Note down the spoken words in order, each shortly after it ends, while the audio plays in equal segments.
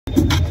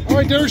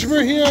right, Derek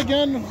Schmidt here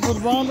again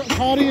with Ron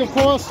Cardi, of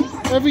course.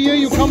 Every year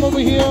you come over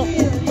here,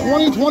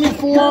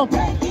 2024.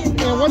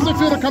 And what's it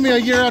feel to come here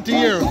year after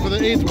year for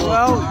the AIDS Walk?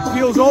 Well, it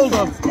feels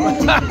older.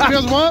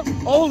 Feels what?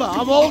 Older.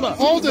 I'm older.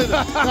 Older,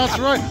 that's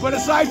right. But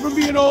aside from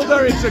being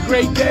older, it's a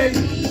great day.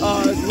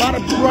 A lot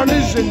of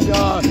runners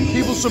and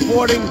people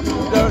supporting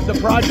the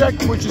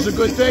project, which is a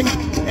good thing.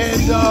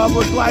 And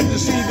we're glad to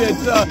see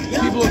that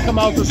people have come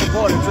out to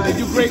support it. So they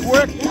do great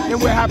work,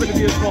 and we're happy to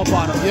be a small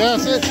part of it.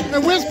 Yes.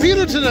 And where's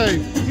Peter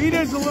today?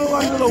 Peter's a little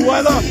under the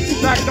weather.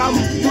 In fact, I'm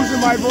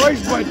losing my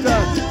voice,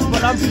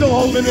 but I'm still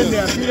holding in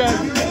there. Peter,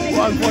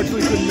 well,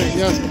 unfortunately, couldn't make it.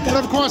 Yes. And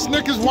of course,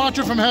 Nick is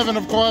watching from heaven,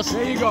 of course.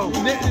 There you go.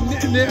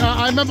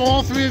 I remember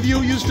all three of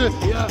you used to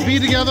be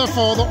together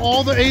for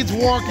all the AIDS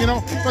Walk, you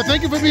know. But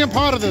thank you for being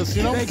part of this,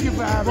 you know. Thank you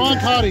for having me. Ron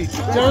Cardi,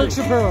 Derek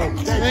Shapiro.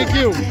 Thank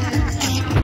you.